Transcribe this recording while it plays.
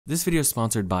This video is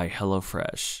sponsored by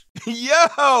HelloFresh.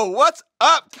 Yo, what's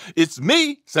up? It's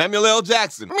me, Samuel L.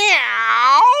 Jackson.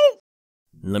 Meow.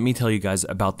 Let me tell you guys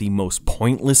about the most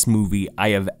pointless movie I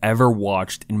have ever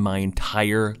watched in my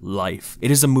entire life.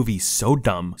 It is a movie so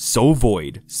dumb, so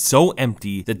void, so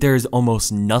empty that there is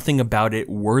almost nothing about it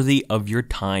worthy of your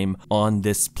time on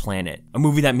this planet. A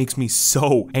movie that makes me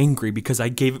so angry because I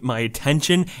gave it my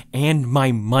attention and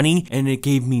my money and it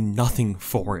gave me nothing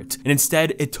for it. And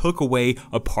instead, it took away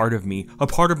a part of me, a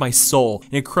part of my soul,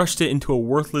 and it crushed it into a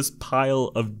worthless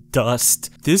pile of dust.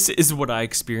 This is what I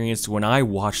experienced when I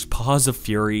watched Paws of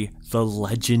Fury, The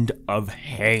Legend of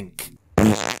Hank.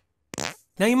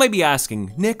 Now you might be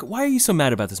asking, Nick, why are you so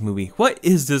mad about this movie? What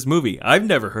is this movie? I've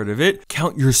never heard of it.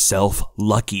 Count yourself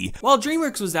lucky. While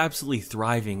DreamWorks was absolutely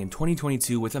thriving in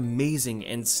 2022 with amazing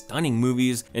and stunning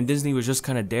movies, and Disney was just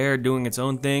kind of there doing its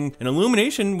own thing, and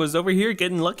Illumination was over here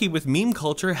getting lucky with meme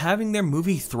culture having their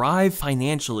movie thrive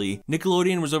financially,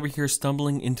 Nickelodeon was over here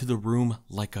stumbling into the room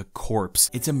like a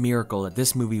corpse. It's a miracle that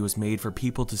this movie was made for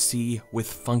people to see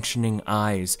with functioning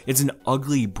eyes. It's an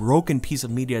ugly, broken piece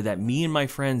of media that me and my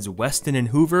friends Weston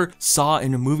and Hoover saw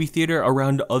in a movie theater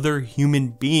around other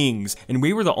human beings, and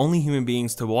we were the only human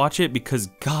beings to watch it because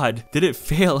God, did it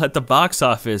fail at the box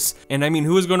office. And I mean,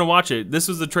 who was going to watch it? This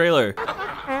was the trailer.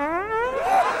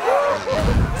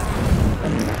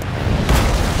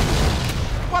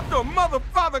 What the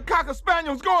mother cocker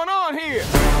spaniel's going on here?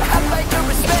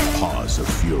 Paws of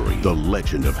Fury, The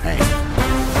Legend of Hank.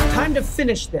 Time to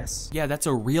finish this. Yeah, that's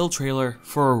a real trailer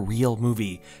for a real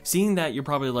movie. Seeing that, you're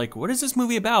probably like, what is this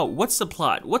movie about? What's the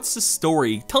plot? What's the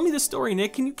story? Tell me the story,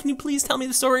 Nick. Can you please tell me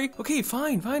the story? Okay,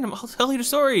 fine, I'll tell you the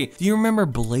story. Do you remember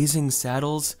Blazing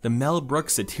Saddles? The Mel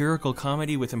Brooks satirical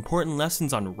comedy with important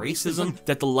lessons on racism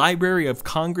that the Library of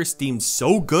Congress deemed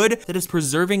so good that it's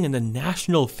preserving in the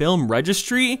National Film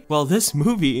Registry? Well, this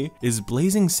movie is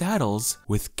Blazing Saddles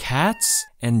with cats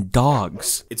and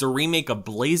dogs. It's a remake of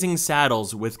Blazing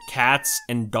Saddles with cats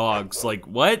and dogs. Like,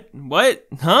 what? What?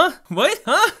 Huh? What?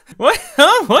 Huh? What?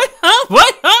 Huh? What? Huh?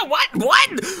 What? Huh? What?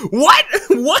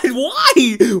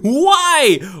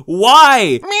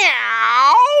 Why?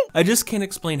 Meow! I just can't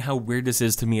explain how weird this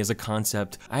is to me as a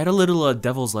concept. I had a little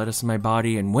devil's lettuce in my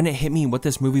body, and when it hit me what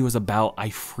this movie was about, I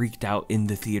freaked out in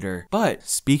the theater. But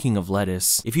speaking of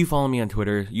lettuce, if you follow me on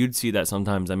Twitter, you'd see that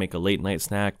sometimes I make a late night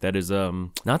snack that is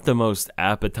not the most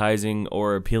appetizing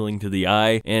or appealing to the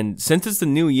eye, and since it's the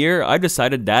new year, I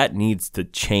decided that needs to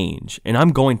change, and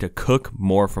I'm going to cook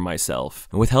more for myself.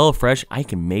 And with HelloFresh, I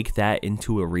can make that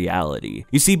into a reality.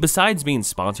 You see, besides being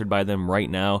sponsored by them right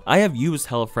now, I have used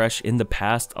HelloFresh in the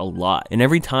past a lot, and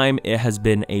every time it has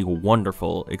been a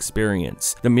wonderful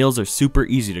experience. The meals are super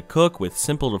easy to cook with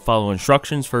simple to follow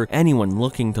instructions for anyone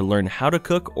looking to learn how to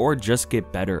cook or just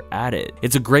get better at it.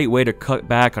 It's a great way to cut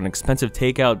back on expensive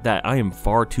takeout that I am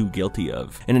far too guilty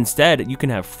of. And instead, you can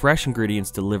have fresh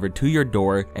ingredients delivered to your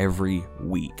door every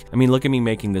week. I mean, look at me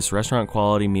making this restaurant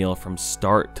quality meal from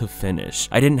start to finish.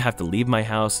 I didn't have to leave my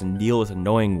house and deal with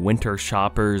annoying winter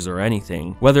shoppers or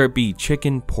anything. Whether it be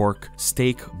chicken, pork,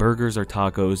 steak, burgers, or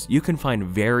tacos, you can find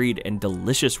varied and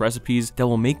delicious recipes that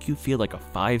will make you feel like a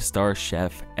 5-star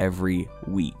chef every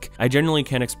week. I genuinely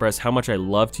can't express how much I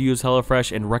love to use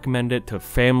HelloFresh and recommend it to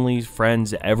family,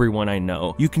 friends, everyone I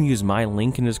know. You can use my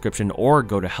link in the description or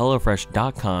go to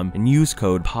HelloFresh.com and use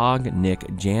code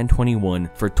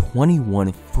POGNICJAN21 for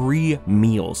 21 free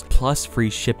meals plus free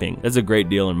shipping. That's a great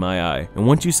deal in my eye. And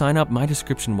once you sign up, my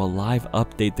description will live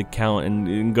update the count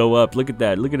and go up. Look at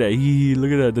that. Look at that.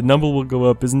 Look at that. The number will go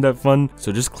up. Isn't that fun?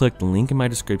 So just click the link in my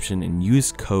description and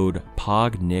use code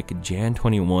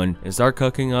POGNICJAN21 and start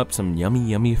cooking up some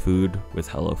yummy food with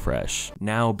HelloFresh.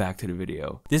 Now back to the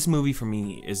video. This movie for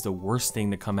me is the worst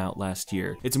thing to come out last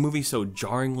year. It's a movie so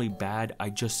jarringly bad, I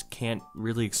just can't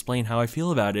really explain how I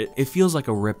feel about it. It feels like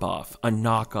a ripoff, a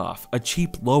knockoff, a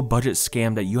cheap low-budget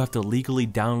scam that you have to legally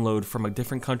download from a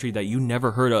different country that you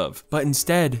never heard of. But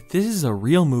instead, this is a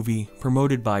real movie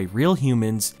promoted by real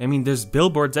humans. I mean, there's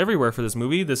billboards everywhere for this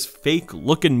movie, this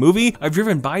fake-looking movie. I've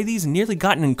driven by these and nearly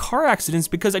gotten in car accidents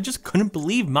because I just couldn't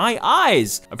believe my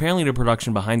eyes. Apparently, the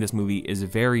production behind this movie is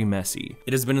very messy.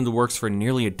 It has been in the works for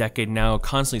nearly a decade now,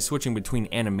 constantly switching between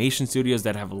animation studios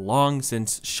that have long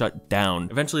since shut down.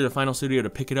 Eventually, the final studio to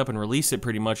pick it up and release it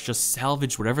pretty much just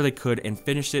salvaged whatever they could and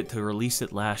finished it to release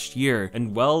it last year.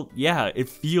 And well, yeah, it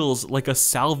feels like a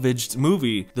salvaged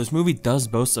movie. This movie does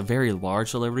boast a very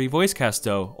large celebrity voice cast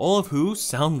though, all of who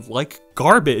sound like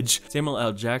garbage. Samuel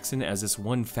L. Jackson as this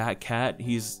one fat cat,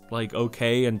 he's like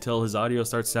okay until his audio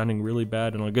starts sounding really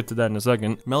bad, and I'll get to that in a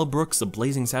second. Mel Brooks, the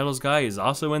Blazing Saddles guy, is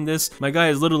also in this. My guy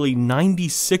is literally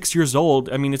 96 years old.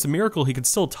 I mean, it's a miracle he could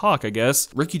still talk, I guess.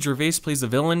 Ricky Gervais plays the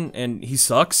villain, and he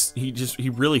sucks. He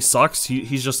really sucks.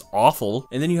 He's just awful.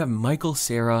 And then you have Michael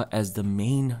Cera as the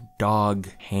main dog,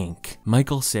 Hank.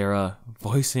 Michael Cera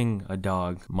voicing a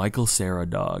dog. Michael Cera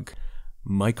dog.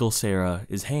 Michael Cera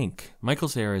is Hank. Michael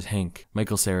Cera is Hank.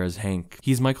 Michael Cera is Hank.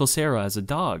 He's Michael Cera as a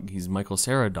dog. He's Michael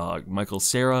Cera dog. Michael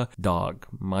Cera dog.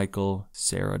 Michael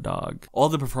Cera dog. All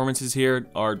the performances here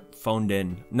are phoned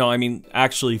in. No, I mean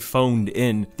actually phoned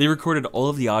in. They recorded all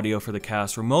of the audio for the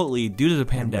cast remotely due to the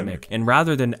pandemic, and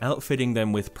rather than outfitting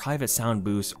them with private sound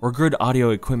booths or good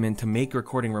audio equipment to make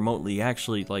recording remotely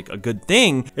actually like a good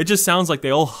thing, it just sounds like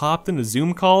they all hopped in a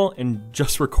Zoom call and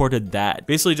just recorded that.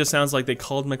 Basically just sounds like they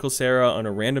called Michael Cera on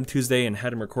a random Tuesday and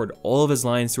had him record all of his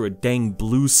lines through a dang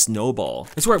blue snowball.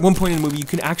 I swear at one point in the movie you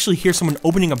can actually hear someone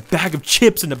opening a bag of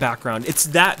chips in the background. It's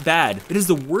that bad. It is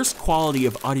the worst quality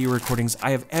of audio recordings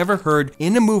I have ever heard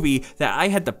in a movie that I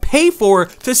had to pay for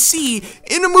to see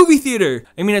in a movie theater.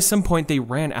 I mean, at some point they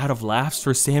ran out of laughs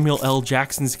for Samuel L.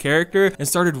 Jackson's character and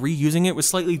started reusing it with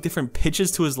slightly different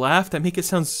pitches to his laugh that make it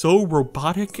sound so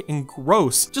robotic and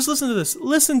gross. Just listen to this.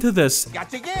 Listen to this.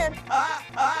 Got you again.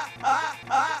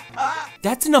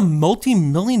 That's in a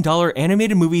multi-million-dollar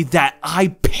animated movie that I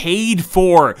paid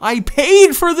for. I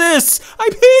paid for this. I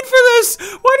paid for this.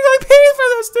 Why did I pay for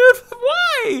this, dude?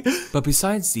 Why? But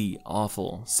besides the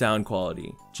awful sound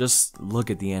quality, just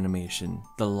look at the animation,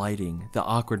 the lighting, the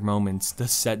awkward moments, the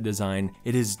set design.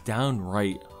 It is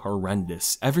downright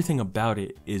horrendous. Everything about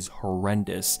it is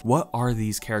horrendous. What are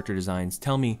these character designs?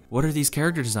 Tell me, what are these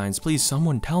character designs? Please,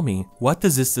 someone tell me. What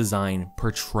does this design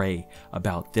portray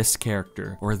about this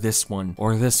character, or this one,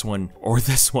 or this one, or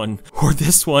this one, or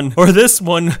this one, or this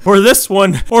one, or this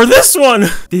one, or this one?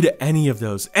 Did any of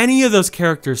those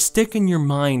characters stick in your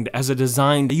mind as a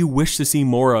design that you wish to see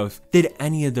more of? Did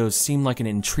any of those seem like an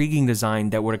intriguing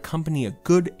design that would accompany a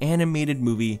good animated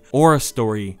movie or a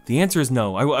story? The answer is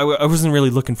no. I wasn't really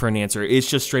looking for an answer. It's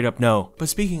just straight up no. But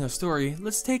speaking of story,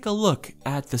 let's take a look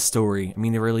at the story. I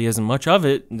mean, there really isn't much of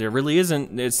it. There really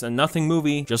isn't. It's a nothing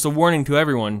movie. Just a warning to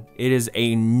everyone. It is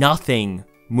a nothing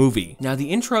movie. Now, the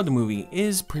intro of the movie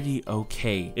is pretty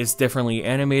okay. It's differently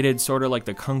animated, sort of like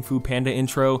the Kung Fu Panda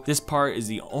intro. This part is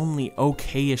the only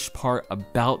okay-ish part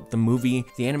about the movie.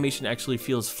 The animation actually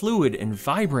feels fluid and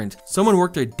vibrant. Someone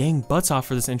worked their dang butts off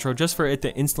for this intro just for it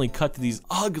to instantly cut to these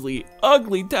ugly,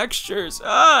 ugly textures. We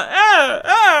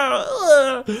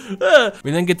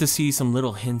then get to see some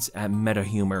little hints at meta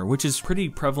humor, which is pretty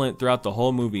prevalent throughout the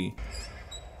whole movie.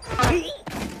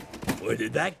 Where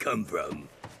did that come from?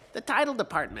 The title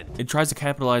department. It tries to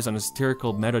capitalize on the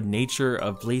satirical meta nature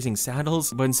of Blazing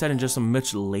Saddles, but instead in just a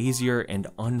much lazier and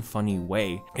unfunny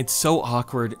way. It's so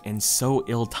awkward and so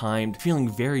ill-timed, feeling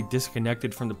very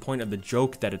disconnected from the point of the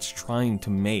joke that it's trying to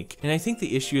make. And I think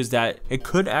the issue is that it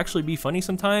could actually be funny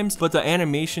sometimes, but the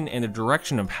animation and the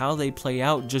direction of how they play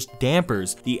out just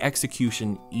dampers the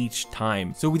execution each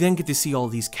time. So we then get to see all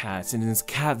these cats in this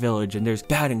cat village, and there's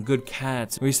bad and good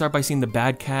cats. We start by seeing the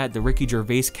bad cat, the Ricky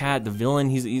Gervais cat, the villain.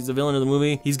 He's the villain of the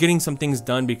movie. He's getting some things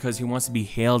done because he wants to be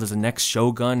hailed as the next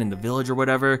shogun in the village or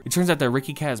whatever. It turns out that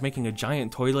Ricky Cat is making a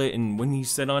giant toilet, and when he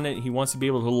sits on it, he wants to be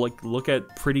able to look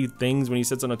at pretty things when he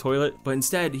sits on a toilet. But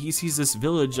instead, he sees this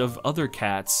village of other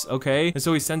cats, okay? And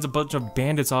so he sends a bunch of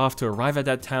bandits off to arrive at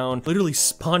that town, literally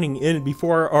spawning in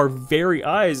before our very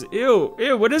eyes. Ew,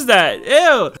 what is that?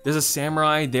 Ew! There's a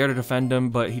samurai there to defend him,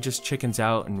 but he just chickens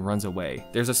out and runs away.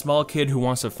 There's a small kid who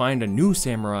wants to find a new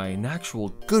samurai, an actual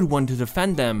good one to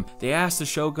defend them. They asked the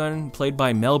Shogun, played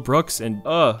by Mel Brooks, and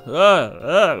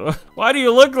why do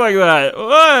you look like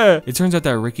that? It turns out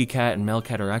that Ricky Cat and Mel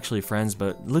Cat are actually friends,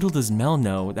 but little does Mel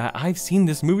know that I've seen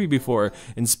this movie before.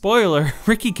 And spoiler,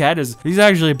 Ricky Cat he's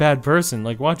actually a bad person.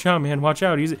 Like, watch out, man, watch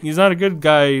out. He's not a good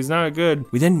guy. He's not good.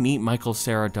 We then meet Michael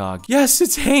Cera dog. Yes,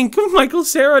 it's Hank. Michael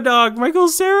Cera dog. Michael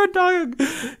Cera dog.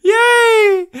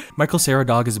 Yay! Michael Cera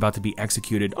dog is about to be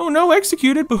executed. Oh no,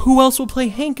 executed? But who else will play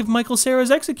Hank if Michael Cera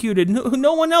is executed?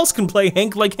 No one else can play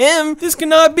Hank like him. This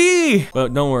cannot be.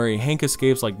 But don't worry, Hank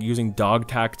escapes like using dog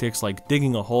tactics, like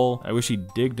digging a hole. I wish he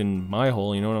digged in my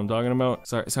hole. You know what I'm talking about?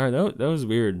 Sorry, that was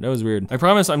weird. That was weird. I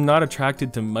promise I'm not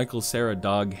attracted to Michael Cera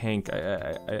dog Hank.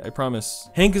 I promise.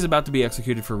 Hank is about to be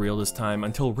executed for real this time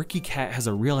until Ricky Cat has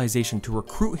a realization to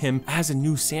recruit him as a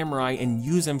new samurai and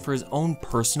use him for his own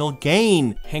personal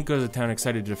gain. Hank goes to town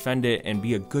excited to defend it and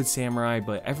be a good samurai,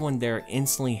 but everyone there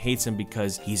instantly hates him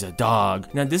because he's a dog.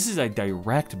 Now this is a direct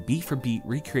direct beat-for-beat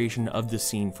recreation of the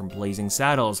scene from Blazing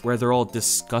Saddles, where they're all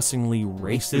disgustingly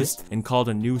racist and called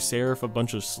a new sheriff a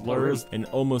bunch of slurs and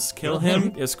almost kill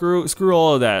him. Yeah, screw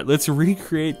all of that. Let's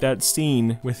recreate that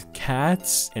scene with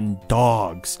cats and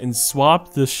dogs and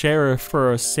swap the sheriff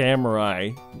for a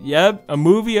samurai. Yep, a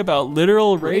movie about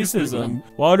literal racism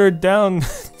watered down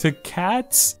to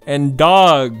cats and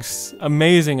dogs.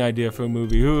 Amazing idea for a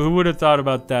movie. Who would have thought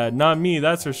about that? Not me,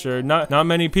 that's for sure. Not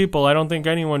many people. I don't think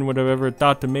anyone would have ever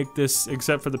thought to make this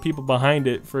except for the people behind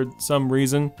it for some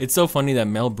reason. It's so funny that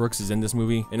Mel Brooks is in this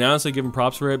movie, and I honestly give him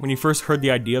props for it. When he first heard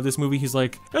the idea of this movie, he's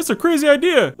like, that's a crazy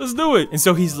idea, let's do it. And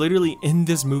so he's literally in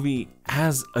this movie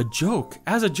as a joke.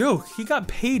 As a joke. He got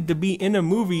paid to be in a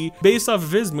movie based off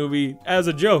of his movie as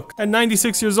a joke at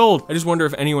 96 years old. I just wonder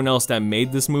if anyone else that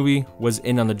made this movie was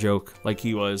in on the joke like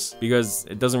he was, because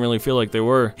it doesn't really feel like they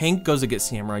were. Hank goes to get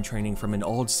samurai training from an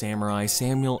old samurai,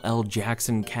 Samuel L.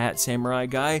 Jackson, cat samurai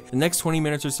guy. The next 20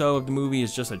 minutes or so of the movie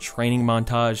is just a training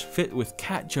montage fit with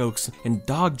cat jokes and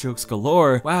dog jokes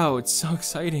galore. Wow, it's so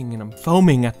exciting and I'm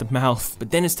foaming at the mouth.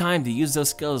 But then it's time to use those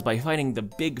skills by fighting the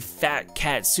big fat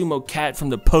cat sumo cat from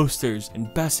the posters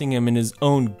and besting him in his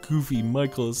own goofy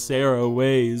Michael Cera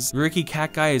ways. The Ricky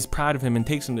Cat Guy is proud of him and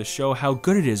takes him to show how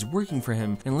good it is working for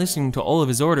him and listening to all of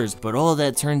his orders, but all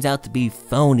that turns out to be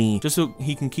phony, just so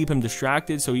he can keep him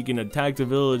distracted so he can attack the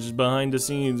village behind the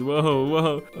scenes.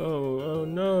 Whoa, oh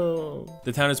no.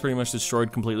 The town is pretty much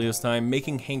destroyed completely this time,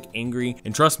 making Hank angry,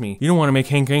 and trust me, you don't want to make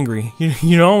Hank angry.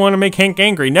 You don't want to make Hank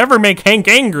angry. Never make Hank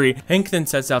angry. Hank then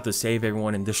sets out to save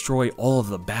everyone and destroy all of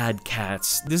the bad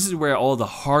cats. This is where all the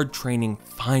hard training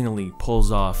finally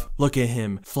pulls off. Look at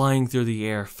him, flying through the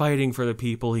air, fighting for the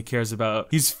people he cares about.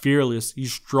 He's fearless,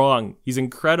 he's strong, he's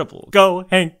incredible. Go,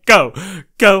 Hank, go!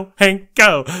 Go, Hank,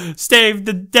 go! Save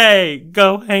the day!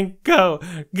 Go, Hank, go!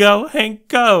 Go, Hank,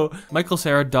 go! Michael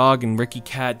Cera Dog and Ricky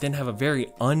Cat then have a very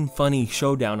unfunny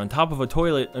showdown on top of a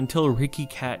toilet until Ricky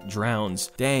Cat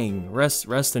drowns. Dang,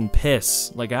 rest in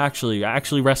piss. Like actually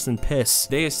rest in piss.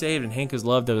 Day is saved and Hank is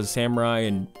loved as a samurai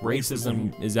and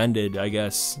racism is ended, I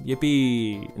guess.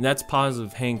 Yippee! And that's Paws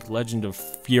of Hank, Legend of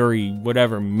Fury,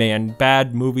 whatever, man.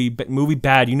 Bad movie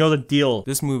bad. You know the deal.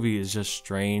 This movie is just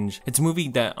strange. It's a movie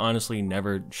that honestly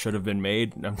never should have been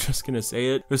made. I'm just gonna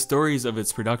say it. The stories of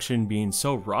its production being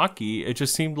so rocky, it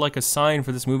just seemed like a sign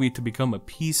for this movie to become a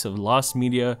piece of lost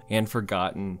media and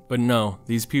forgotten. But no,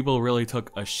 these people really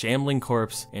took a shambling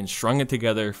corpse and strung it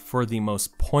together for the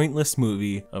most pointless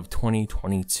movie of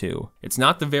 2022. It's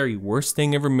not the very worst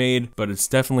thing ever made, but it's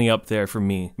definitely up there for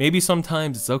me. Maybe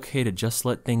sometimes it's okay to just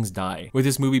let things die. With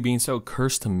this movie being so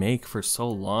cursed to make for so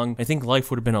long, I think life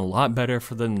would have been a lot better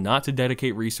for them not to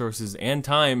dedicate resources and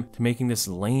time to making this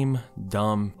lame,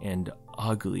 dumb, and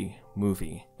ugly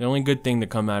movie. The only good thing to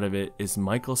come out of it is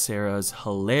Michael Cera's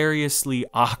hilariously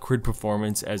awkward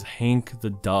performance as Hank the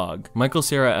dog. Michael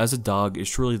Cera as a dog is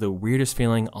truly the weirdest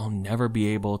feeling I'll never be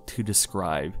able to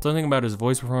describe. Something about his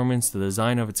voice performance, the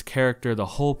design of its character, the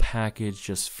whole package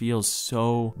just feels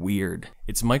so weird.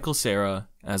 It's Michael Cera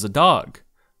as a dog.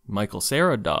 Michael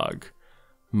Cera dog.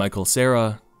 Michael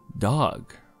Cera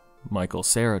dog. Michael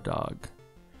Cera dog.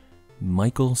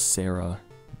 Michael Cera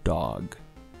dog.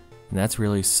 And that's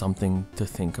really something to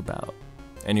think about.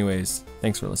 Anyways,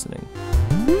 thanks for listening.